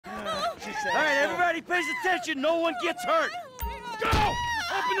All right, everybody pays attention. No one gets hurt. Go!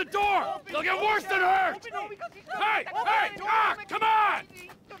 Open the door! They'll get worse than hurt! Hey! Hey! Ah! Come on!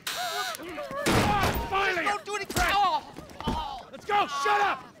 Oh, finally! Don't do anything. Let's go! Shut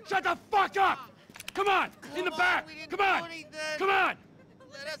up! Shut the fuck up! Come on! In the back! Come on! Come on!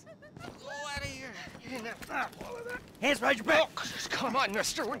 Let us go out of here. Hands behind your back. Oh, come on,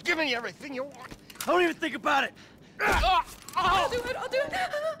 mister. We're giving you everything you want. Don't even think about it. I'll do it, I'll do it.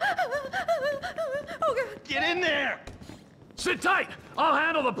 Oh, God. Get in there. Sit tight! I'll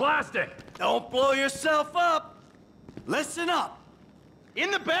handle the plastic! Don't blow yourself up. Listen up.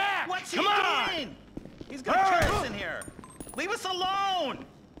 In the back! What's he Come on! doing? He's gonna kill us in here. Leave us alone!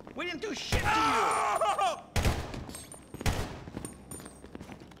 We didn't do shit to you!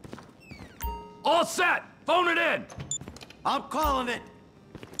 All set! Phone it in! I'm calling it.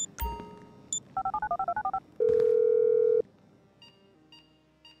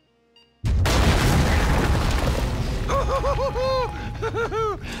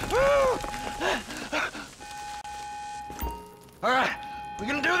 All right, we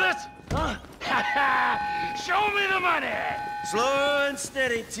gonna do this? Huh? Show me the money! Slow and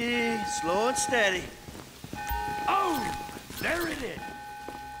steady, T. Slow and steady. Oh, there it is.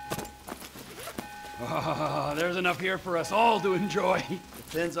 Oh, there's enough here for us all to enjoy.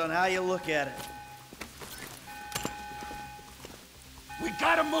 Depends on how you look at it. We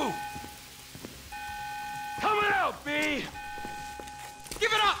gotta move. Coming out, B.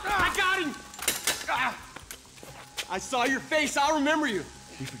 Give it up! I got him! I saw your face. I'll remember you.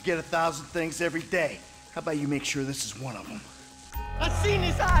 We forget 1,000 things every day. How about you make sure this is one of them? I've seen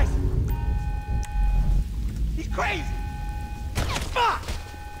his eyes. He's crazy. Fuck!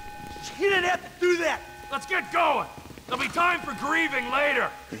 You didn't have to do that. Let's get going. There'll be time for grieving later.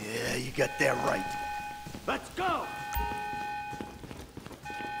 Yeah, you got that right. Let's go.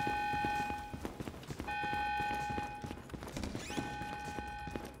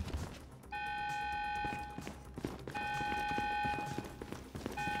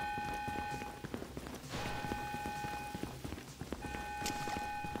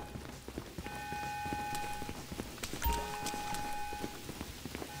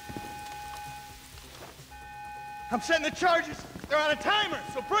 I'm setting the charges. They're on a timer,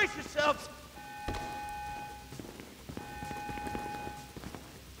 so brace yourselves.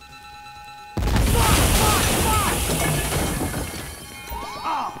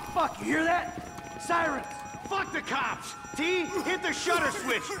 Oh, fuck, you hear that? Sirens. Fuck the cops. T, hit the shutter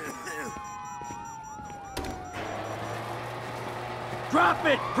switch. Drop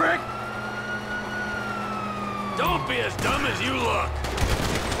it, prick! Don't be as dumb as you look.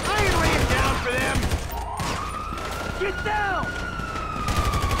 I ain't laying down for them. Get down!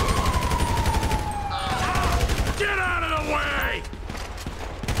 Get out of the way!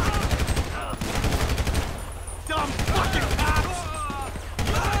 Dumb fucking cops!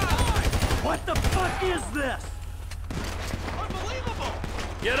 What the fuck is this? Unbelievable!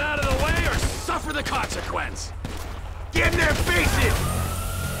 Get out of the way or suffer the consequence. Get in their faces!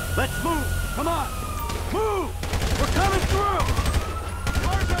 Let's move! Come on! Move! We're coming through!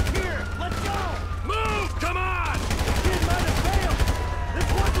 Cars up here! Let's go! Move! Come on! Kid might have failed! This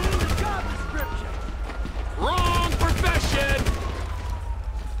wasn't in the job description! Wrong profession!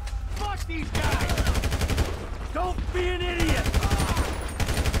 Fuck these guys! Don't be an idiot!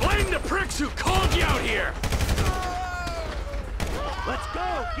 Blame the pricks who called you out here! Let's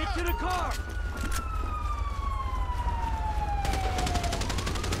go! Get to the car!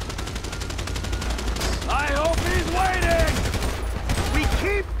 I hope he's waiting! We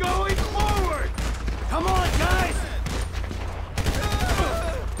keep going forward! Come on, guys!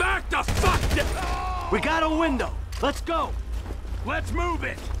 Back the fuck down! We got a window! Let's go! Let's move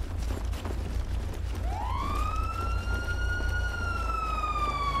it!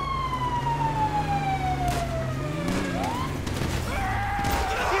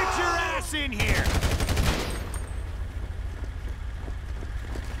 Get your ass in here!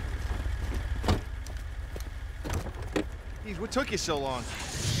 Jeez, what took you so long?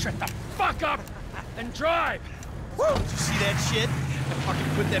 Shut the fuck up and drive! Woo! Did you see that shit? I fucking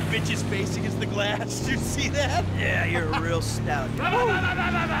put that bitch's face against the glass. Did you see that? Yeah, you're a real stout. Fuck,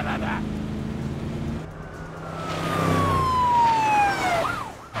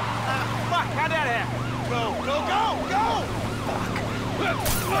 how'd that happen? Go, go, go, go!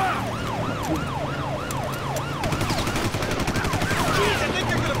 Jeez, I think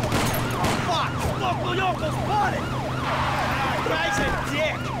they're gonna... Fuck! Local yokel spotted! Guy's a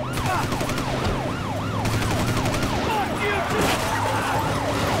dick! Fuck you too!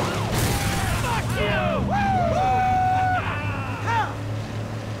 Fuck you!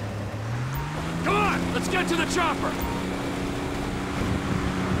 Let's get to the chopper!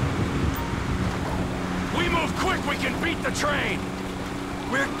 We move quick, we can beat the train!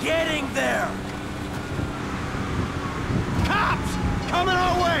 We're getting there! Cops! Coming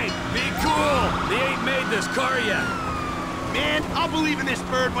our way! Be cool! They ain't made this car yet. Man, I'll believe in this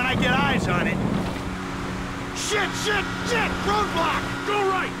bird when I get eyes on it. Shit! Roadblock! Go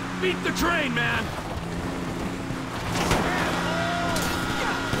right! Beat the train, man!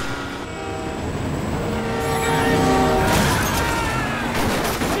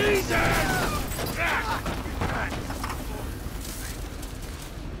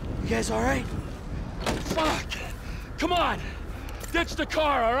 You guys all right? Fuck! Come on! Ditch the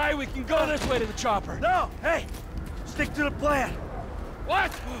car, all right? We can go this way to the chopper. No! Hey! Stick to the plan!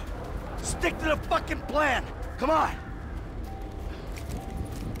 What? Stick to the fucking plan! Come on!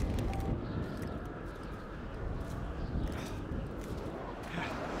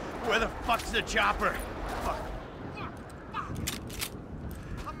 Where the fuck's the chopper? Fuck.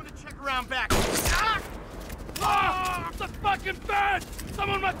 I'm gonna check around back. Ah! Oh, the fucking bed!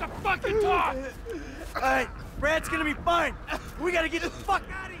 Someone must have fucking talked! Alright, Brad's gonna be fine. We gotta get the fuck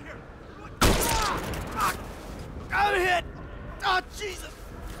out of here. Fuck! I'm hit! Oh, Jesus!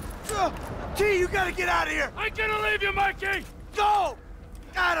 T, you gotta get out of here! I ain't gonna leave you, Mikey! Go!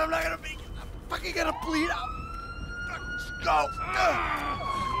 God, I'm not gonna be... I'm fucking gonna bleed out. Let's go!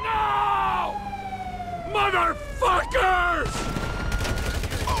 No! Motherfuckers!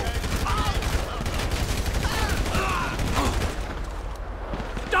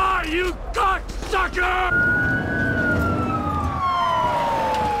 Die, you cocksucker!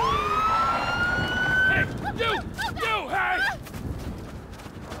 Hey, you, hey!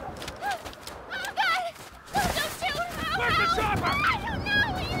 Oh, God! Don't shoot! Where's the chopper? I don't know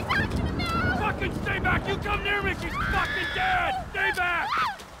what you're talking about! Fucking stay back! You come near me, she's fucking dead! Stay back!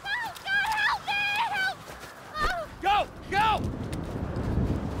 Oh, God, help me! Help! Oh. Go! Go!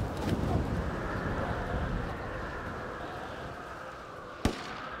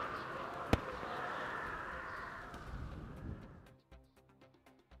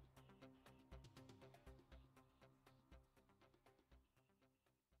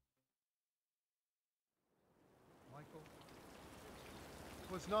 Michael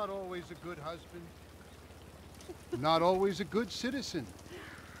was not always a good husband, not always a good citizen.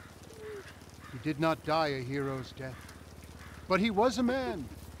 He did not die a hero's death, but he was a man.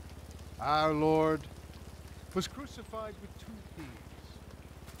 Our Lord was crucified with 2 thieves,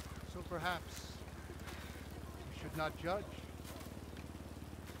 so perhaps we should not judge.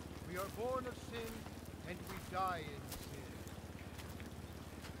 We are born of sin, and we die in sin.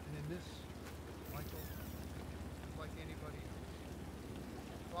 And in this, Michael, like anybody else.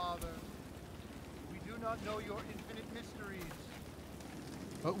 Father, we do not know your infinite mysteries,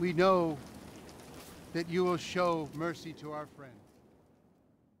 but we know that you will show mercy to our friend.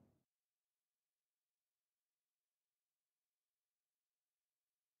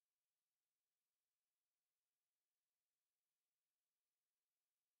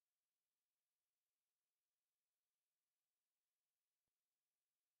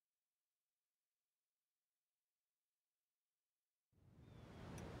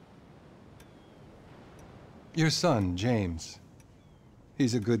 Your son, James.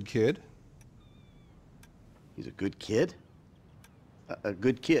 He's a good kid. He's a good kid? A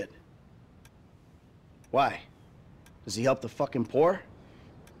good kid? Why? Does he help the fucking poor?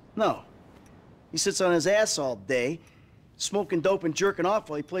 No. He sits on his ass all day, smoking dope and jerking off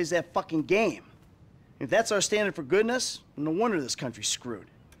while he plays that fucking game. If that's our standard for goodness, no wonder this country's screwed.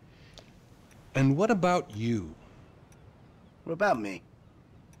 And what about you? What about me?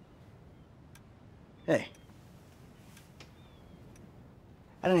 Hey.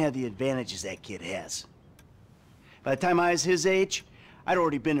 I don't have the advantages that kid has. By the time I was his age, I'd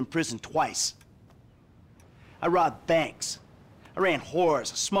already been in prison twice. I robbed banks. I ran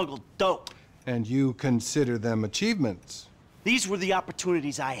whores. I smuggled dope. And you consider them achievements? These were the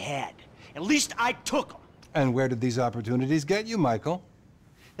opportunities I had. At least I took them. And where did these opportunities get you, Michael?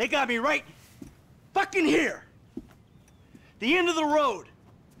 They got me right fucking here. The end of the road.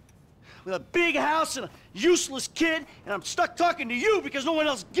 With a big house and a useless kid, and I'm stuck talking to you because no one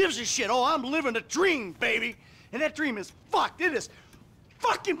else gives a shit. Oh, I'm living a dream, baby. And that dream is fucked. It is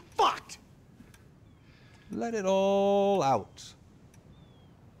fucking fucked. Let it all out.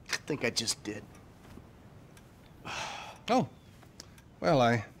 I think I just did. Oh. Well,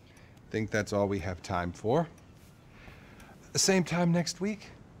 I think that's all we have time for. The same time next week?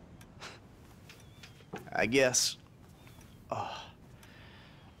 I guess.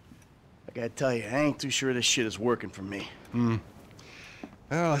 I gotta tell you, I ain't too sure this shit is working for me.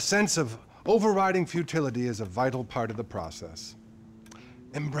 Well, a sense of Overriding futility is a vital part of the process.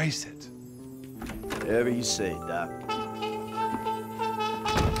 Embrace it. Whatever you say, Doc.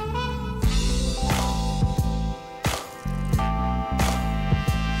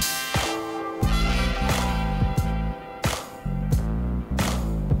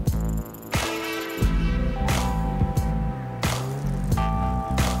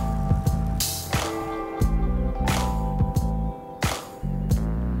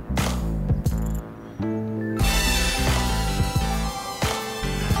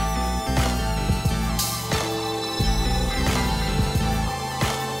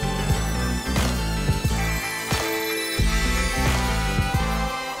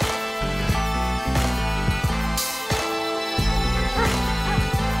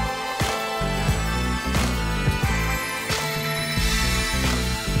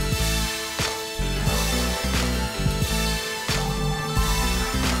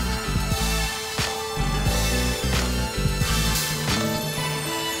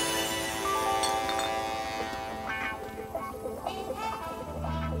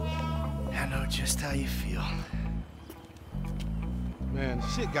 Just how you feel. Man,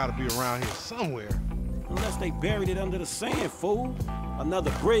 shit gotta be around here somewhere. Unless they buried it under the sand, fool.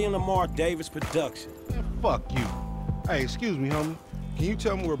 Another brilliant Lamar Davis production. Man, fuck you. Hey, excuse me, homie. Can you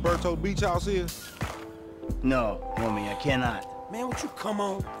tell me where Berto Beach House is? No, homie, I cannot. Man, would you come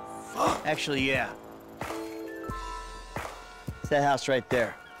on? Fuck. Actually, yeah. It's that house right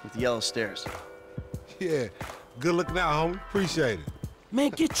there, with the yellow stairs. Yeah, good looking out, homie. Appreciate it. Man,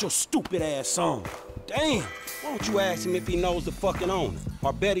 get your stupid ass on. Damn, why don't you ask him if he knows the fucking owner?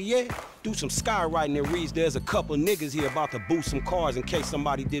 Or better yet, do some skywriting that reads there's a couple niggas here about to boost some cars in case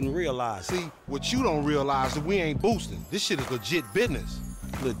somebody didn't realize. See, what you don't realize is we ain't boosting. This shit is legit business.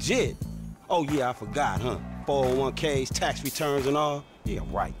 Legit? Oh yeah, I forgot, huh? 401ks, tax returns and all? Yeah,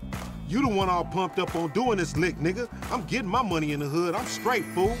 right. You the one all pumped up on doing this lick, nigga. I'm getting my money in the hood. I'm straight,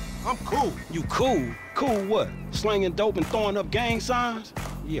 fool. I'm cool. You cool? Cool what? Slinging dope and throwing up gang signs?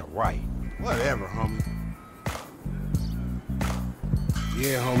 Yeah, right. Whatever, homie.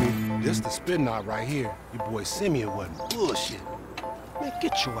 Yeah, homie. This the spin knot right here. Your boy Simeon wasn't bullshit. Man,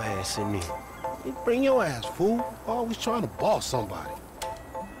 get your ass in there. Hey, bring your ass, fool. Always trying to boss somebody.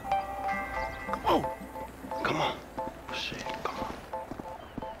 Come on. Come on. Shit, come on.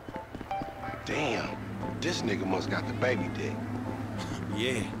 Damn, this nigga must got the baby dick.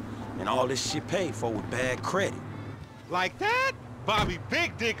 Yeah, and all this shit paid for with bad credit. Like that? Bobby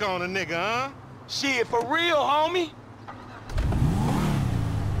big dick on a nigga, huh? Shit, for real, homie.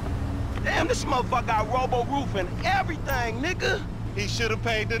 Damn, this motherfucker got robo-roof and everything, nigga. He should've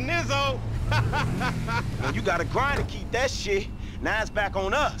paid the nizzo. Well, you gotta grind to keep that shit. Now it's back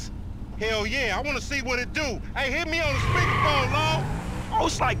on us. Hell yeah, I wanna see what it do. Hey, hit me on the speakerphone, Long. Oh,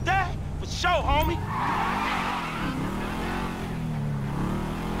 it's like that? For sure, homie.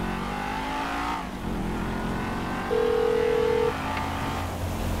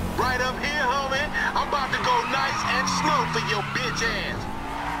 Right up here, homie. I'm about to go nice and slow for your bitch ass.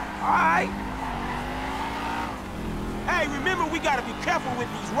 All right. Hey, remember, we gotta be careful with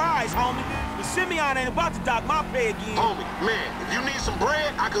these rides, homie. The Simeon ain't about to dock my pay again. Homie, man, if you need some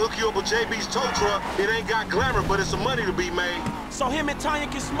bread, I can hook you up with JB's tow truck. It ain't got glamour, but it's some money to be made. So him and Tanya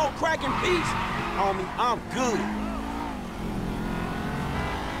can smoke crack in peace? Homie, I'm good.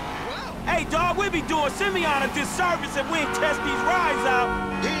 Hey, dog, we be doing Simeon a disservice if we ain't test these rides out.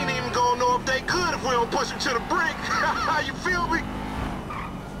 He ain't even gonna know if they good if we don't push him to the brink. You feel me?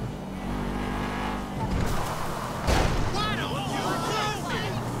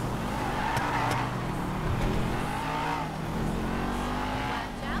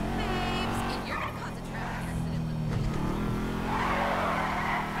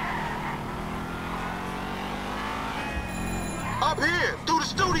 Up here, through the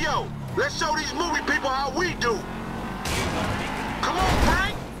studio. Let's show these movie people how we do. Come on,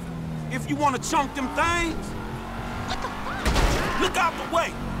 Frank. If you want to chunk them things, look out the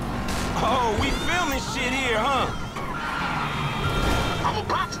way. Oh, we filming shit here, huh? I'm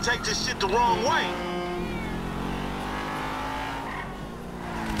about to take this shit the wrong way.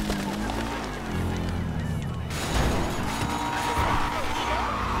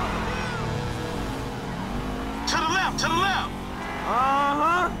 To the left, to the left.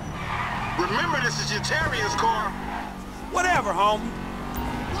 Uh-huh. Remember, this is your Terrier's car. Whatever, homie.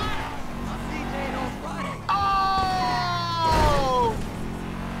 Oh!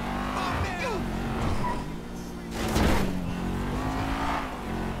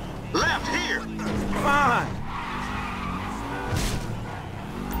 Left here. Fine.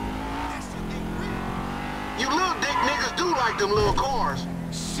 You little dick niggas do like them little cars.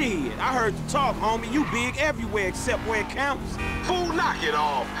 Shit, I heard you talk, homie. You big everywhere except where it counts. Fool, knock it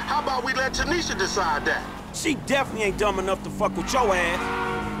off. How about we let Tanisha decide that? She definitely ain't dumb enough to fuck with your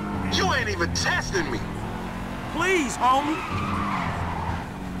ass. You ain't even testing me. Please, homie.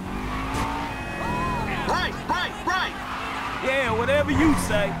 Right. Yeah, whatever you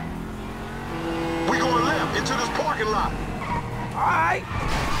say. We going left into this parking lot. All right.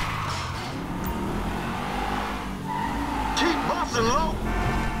 Keep busting low.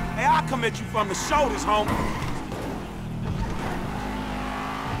 Hey, I'll come at you from the shoulders, homie.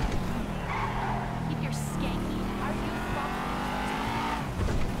 Keep your skanky. Are you fucking?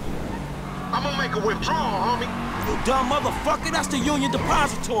 I'm gonna make a withdrawal, homie. You dumb motherfucker, that's the Union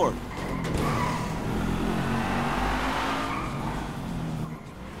Depository.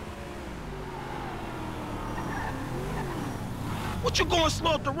 What you going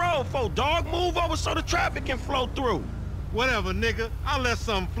slow up the road for, dog? Move over so the traffic can flow through. Whatever, nigga. I'll let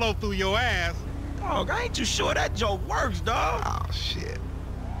something flow through your ass. Dog, I ain't too sure that joke works, dog. Oh, shit.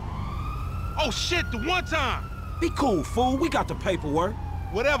 Oh, shit, the one time. Be cool, fool. We got the paperwork.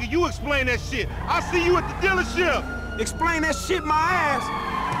 Whatever, you explain that shit. I'll see you at the dealership. Explain that shit my ass.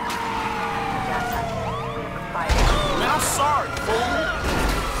 Man, I'm sorry, fool.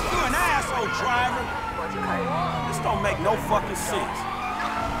 You're an asshole, driver. This don't make no fucking sense.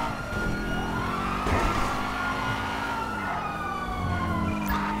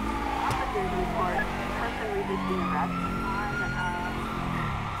 Officers report person resisting arrest on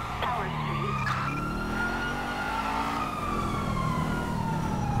Tower Street.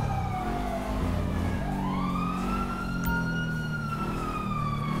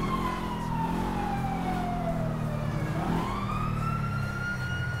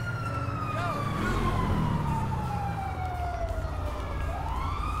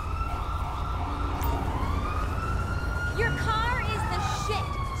 Your car is the shit.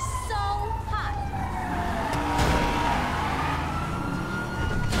 So hot.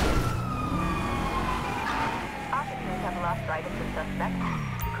 Officers have lost sight of the suspect.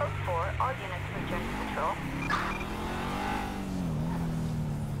 Code 4, all units return to patrol.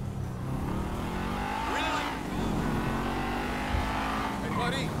 Hey,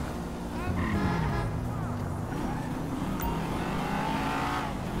 buddy.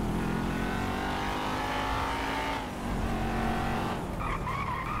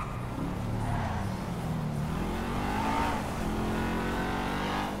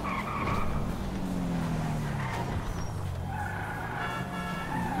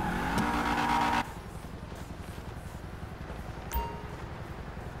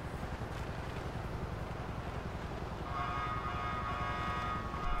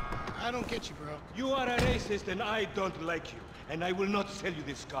 I don't get you, bro. You are a racist and I don't like you. And I will not sell you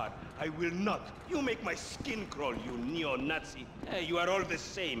this car. I will not. You make my skin crawl, you neo-Nazi. Hey, you are all the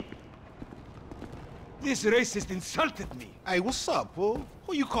same. This racist insulted me. Hey, what's up, fool?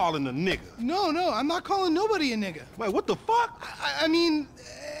 Who you calling a nigga? No, I'm not calling nobody a nigga. Wait, what the fuck? I mean,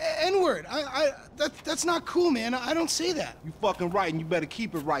 N-word. That's not cool, man. I don't say that. You fucking right, and you better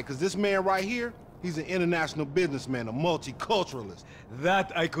keep it right, because this man right here, he's an international businessman, a multiculturalist.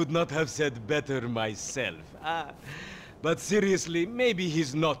 That I could not have said better myself. But seriously, maybe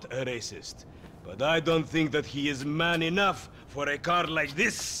he's not a racist. But I don't think that he is man enough for a car like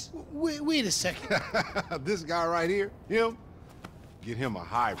this. Wait a second. This guy right here, him, get him a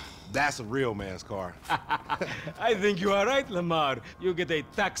hybrid. That's a real man's car. I think you are right, Lamar. You get a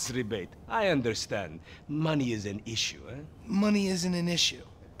tax rebate. I understand. Money is an issue, eh? Money isn't an issue.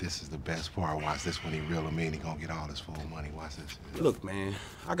 This is the best part. Watch this when he real him in. He gonna get all his full money. Watch this. Look, man,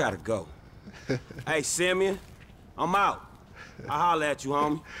 I gotta go. Hey, Simeon, I'm out. I'll holler at you,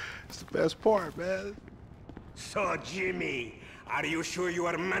 homie. It's the best part, man. So, Jimmy, are you sure you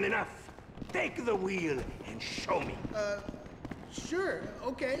are man enough? Take the wheel and show me. Sure,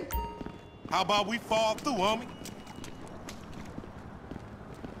 okay. How about we fall through, homie?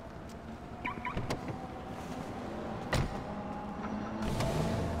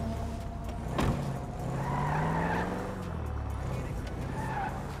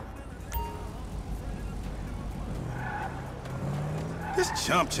 This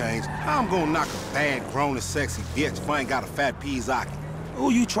chump change, how I'm gonna knock a bad, grown and sexy bitch if I ain't got a fat Pizzaki? Who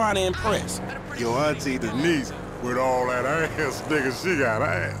you trying to impress? Your auntie Denise, with all that ass, nigga, she got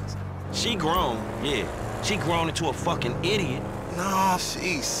ass. She grown, yeah. She grown into a fucking idiot. No,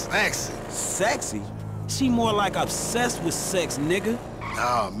 she's sexy. Sexy? She more like obsessed with sex, nigga.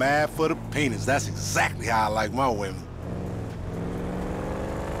 Nah, mad for the penis. That's exactly how I like my women.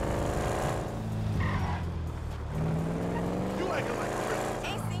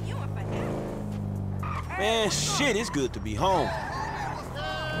 Man, shit, it's good to be home.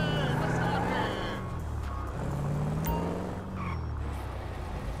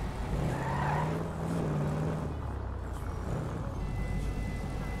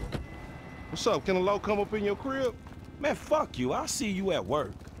 What's up? Can a low come up in your crib? Man, fuck you. I'll see you at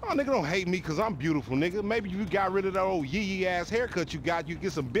work. Oh, nigga, don't hate me because I'm beautiful, nigga. Maybe if you got rid of that old yee-yee-ass haircut you got, you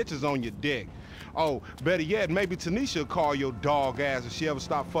get some bitches on your dick. Oh, better yet, maybe Tanisha will call your dog ass if she ever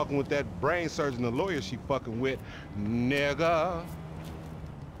stop fucking with that brain surgeon, the lawyer she fucking with, nigga.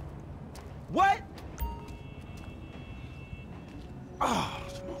 What? Oh,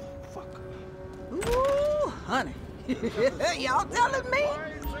 motherfucker. Ooh, honey. Y'all telling me?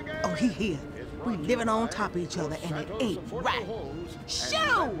 Oh, he here. We living on top of each other, and it ain't right.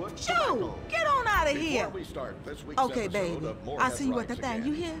 Shoo! Shoo! Get on out of here! Okay, baby. I see you at the thing.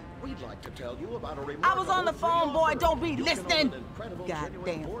 You hear? I was on the phone, boy. Don't be listening.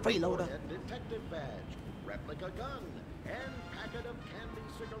 Goddamn freeloader. Replica gun and packet of candy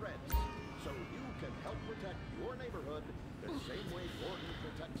cigarettes, so you can help protect your neighborhood the same way Gordon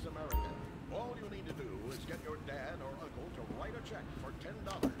protects America. All you need to do is get your dad or uncle to write a check for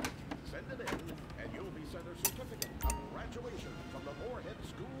 $10. Send it in, and you'll be sent a certificate of graduation from the Moorhead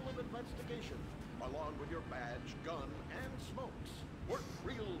School of Investigation, along with your badge, gun, and smokes. Work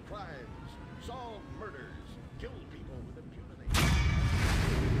real crimes, solve murders, kill people with impunity.